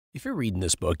If you're reading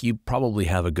this book, you probably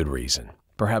have a good reason.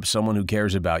 Perhaps someone who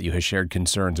cares about you has shared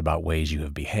concerns about ways you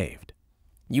have behaved.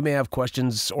 You may have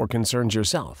questions or concerns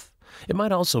yourself. It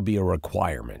might also be a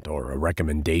requirement or a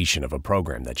recommendation of a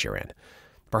program that you're in.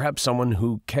 Perhaps someone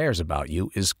who cares about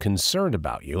you is concerned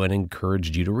about you and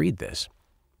encouraged you to read this.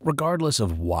 Regardless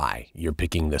of why you're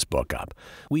picking this book up,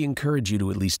 we encourage you to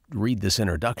at least read this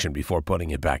introduction before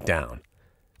putting it back down.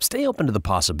 Stay open to the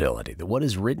possibility that what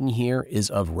is written here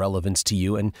is of relevance to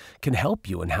you and can help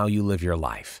you in how you live your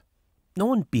life. No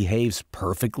one behaves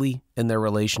perfectly in their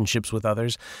relationships with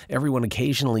others. Everyone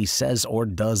occasionally says or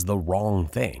does the wrong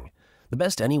thing. The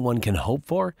best anyone can hope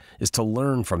for is to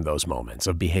learn from those moments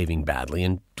of behaving badly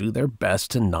and do their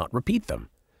best to not repeat them.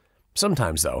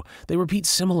 Sometimes, though, they repeat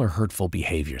similar hurtful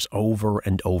behaviors over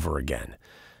and over again.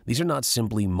 These are not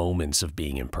simply moments of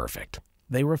being imperfect.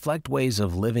 They reflect ways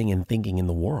of living and thinking in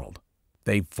the world.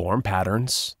 They form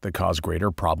patterns that cause greater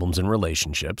problems in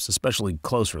relationships, especially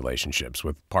close relationships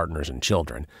with partners and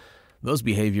children. Those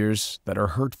behaviors that are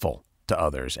hurtful to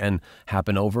others and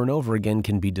happen over and over again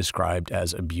can be described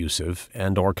as abusive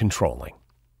and/or controlling.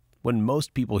 When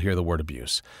most people hear the word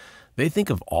abuse, they think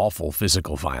of awful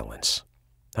physical violence.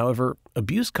 However,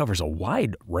 abuse covers a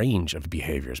wide range of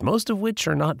behaviors, most of which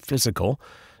are not physical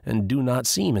and do not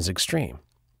seem as extreme.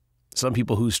 Some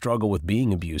people who struggle with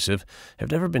being abusive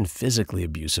have never been physically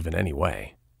abusive in any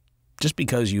way. Just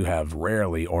because you have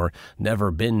rarely or never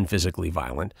been physically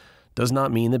violent does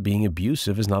not mean that being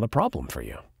abusive is not a problem for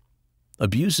you.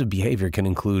 Abusive behavior can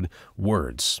include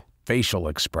words, facial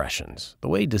expressions, the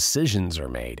way decisions are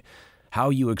made, how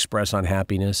you express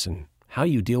unhappiness, and how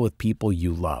you deal with people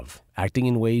you love, acting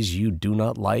in ways you do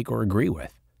not like or agree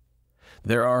with.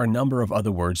 There are a number of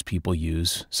other words people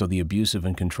use, so the abusive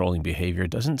and controlling behavior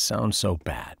doesn't sound so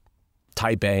bad.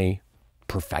 Type A,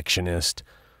 perfectionist,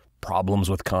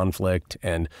 problems with conflict,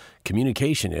 and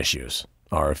communication issues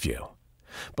are a few.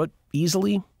 But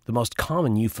easily, the most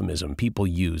common euphemism people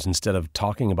use instead of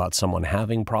talking about someone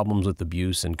having problems with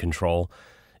abuse and control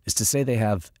is to say they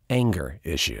have anger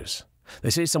issues.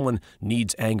 They say someone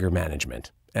needs anger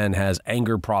management and has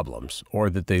anger problems,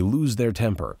 or that they lose their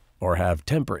temper or have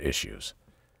temper issues.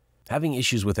 Having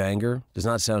issues with anger does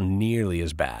not sound nearly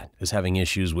as bad as having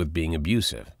issues with being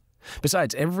abusive.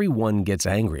 Besides, everyone gets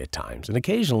angry at times, and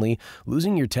occasionally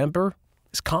losing your temper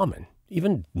is common,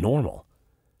 even normal.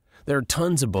 There are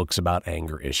tons of books about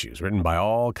anger issues written by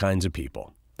all kinds of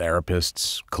people: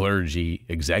 therapists, clergy,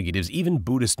 executives, even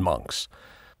Buddhist monks.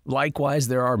 Likewise,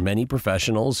 there are many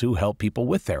professionals who help people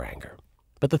with their anger.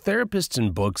 But the therapists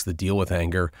and books that deal with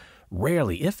anger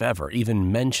rarely, if ever,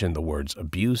 even mention the words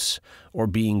abuse or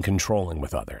being controlling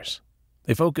with others.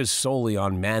 They focus solely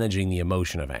on managing the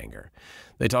emotion of anger.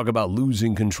 They talk about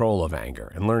losing control of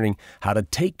anger and learning how to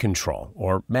take control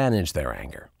or manage their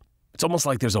anger. It's almost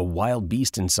like there's a wild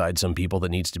beast inside some people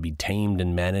that needs to be tamed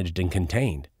and managed and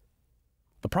contained.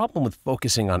 The problem with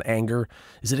focusing on anger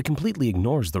is that it completely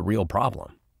ignores the real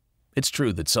problem. It's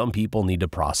true that some people need to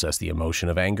process the emotion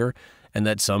of anger and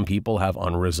that some people have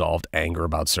unresolved anger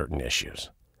about certain issues.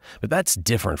 But that's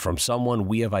different from someone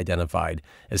we have identified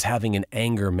as having an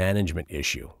anger management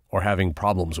issue or having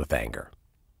problems with anger.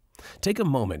 Take a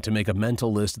moment to make a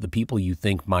mental list of the people you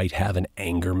think might have an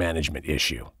anger management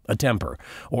issue, a temper,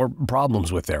 or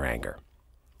problems with their anger.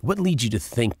 What leads you to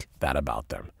think that about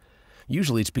them?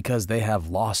 Usually it's because they have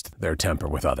lost their temper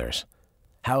with others.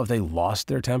 How have they lost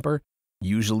their temper?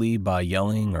 Usually by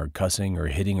yelling or cussing or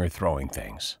hitting or throwing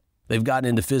things. They've gotten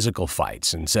into physical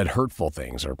fights and said hurtful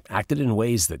things or acted in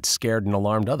ways that scared and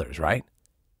alarmed others, right?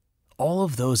 All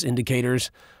of those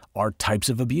indicators are types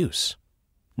of abuse.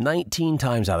 19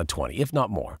 times out of 20, if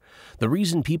not more, the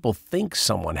reason people think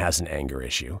someone has an anger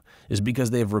issue is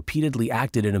because they have repeatedly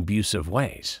acted in abusive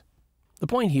ways. The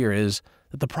point here is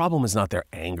that the problem is not their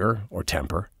anger or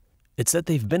temper, it's that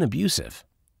they've been abusive.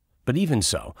 But even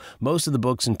so, most of the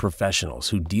books and professionals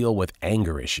who deal with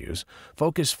anger issues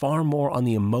focus far more on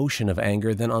the emotion of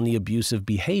anger than on the abusive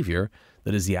behavior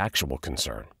that is the actual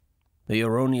concern. They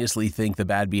erroneously think the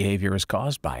bad behavior is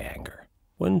caused by anger,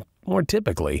 when more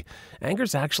typically, anger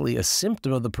is actually a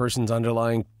symptom of the person's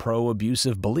underlying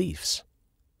pro-abusive beliefs.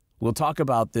 We'll talk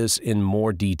about this in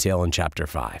more detail in Chapter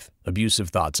 5, Abusive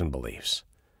Thoughts and Beliefs.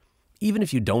 Even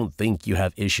if you don't think you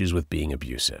have issues with being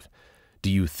abusive, do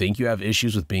you think you have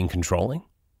issues with being controlling?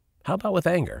 How about with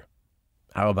anger?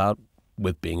 How about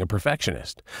with being a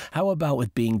perfectionist? How about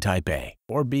with being type A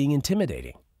or being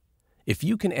intimidating? If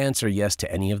you can answer yes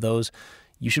to any of those,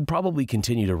 you should probably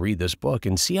continue to read this book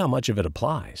and see how much of it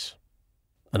applies.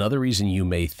 Another reason you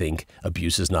may think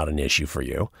abuse is not an issue for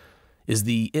you is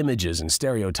the images and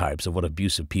stereotypes of what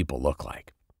abusive people look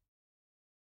like.